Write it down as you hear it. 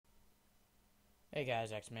Hey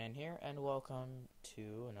guys, X-Man here, and welcome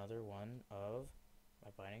to another one of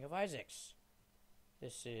my Binding of Isaacs.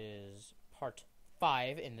 This is part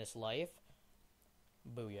 5 in this life.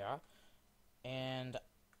 Booyah. And,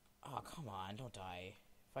 oh, come on, don't die.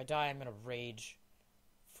 If I die, I'm gonna rage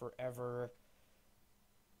forever.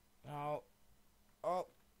 No. Oh,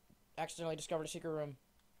 accidentally discovered a secret room.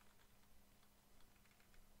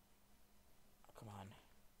 Oh, come on.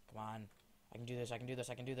 Come on. I can do this, I can do this,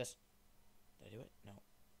 I can do this. Did I do it? No,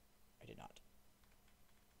 I did not.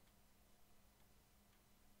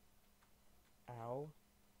 Ow.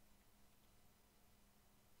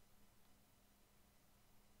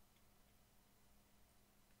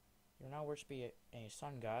 You're now worship be a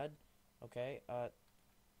sun god. Okay,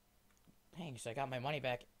 thanks, I got my money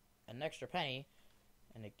back, an extra penny,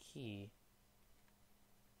 and a key.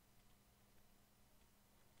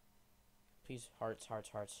 Please, hearts, hearts,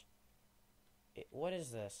 hearts. What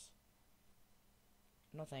is this?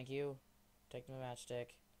 No, thank you. Take the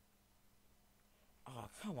matchstick. Oh,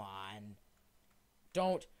 come on.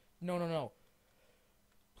 Don't. No, no, no.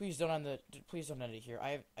 Please don't end the. Please don't end it here.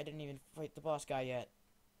 I didn't even fight the boss guy yet.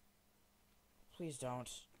 Please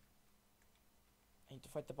don't. I need to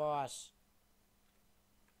fight the boss.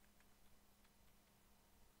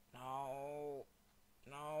 No.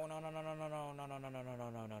 No, no, no, no, no, no, no, no, no, no, no, no, no,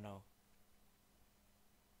 no, no, no.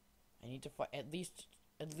 I need to fight at least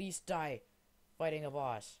die fighting a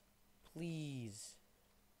boss. Please.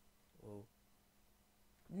 Whoa.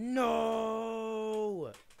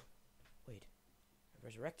 No! Wait. I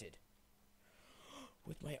resurrected.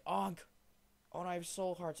 With my Ankh. Oh, no, I have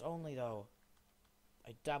soul hearts only, though.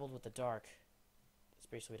 I dabbled with the dark. That's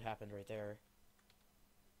basically what happened right there.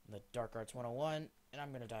 In the Dark Arts 101, and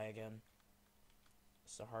I'm gonna die again.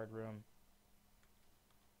 It's a hard room.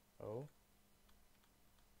 Oh.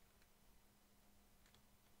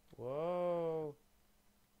 Whoa.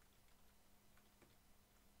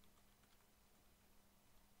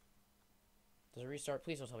 Does it restart?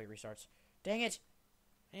 Please don't tell me it restarts. Dang it!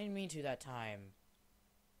 I didn't mean to that time.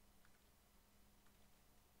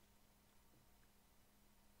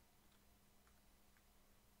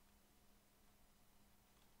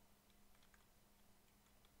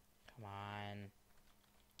 Come on.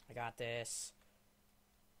 I got this.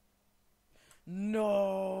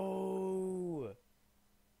 No!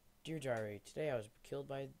 Dear Diary, today I was killed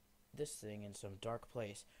by this thing in some dark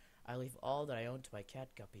place. I leave all that I own to my cat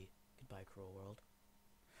Guppy. Goodbye, cruel world.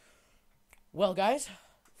 Well, guys,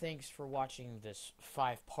 thanks for watching this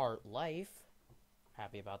 5-part life.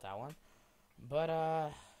 Happy about that one.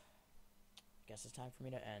 But, guess it's time for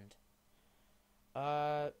me to end.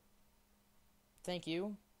 Thank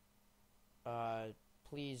you.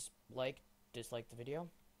 Please like, dislike the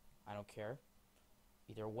video. I don't care.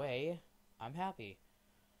 Either way, I'm happy.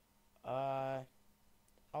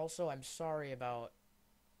 Also, I'm sorry about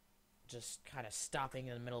just kind of stopping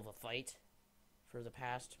in the middle of a fight for the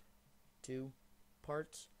past 2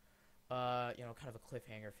 parts. Kind of a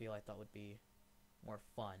cliffhanger feel I thought would be more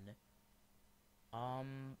fun.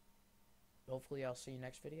 Hopefully I'll see you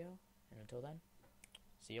next video, and until then,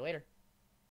 see you later.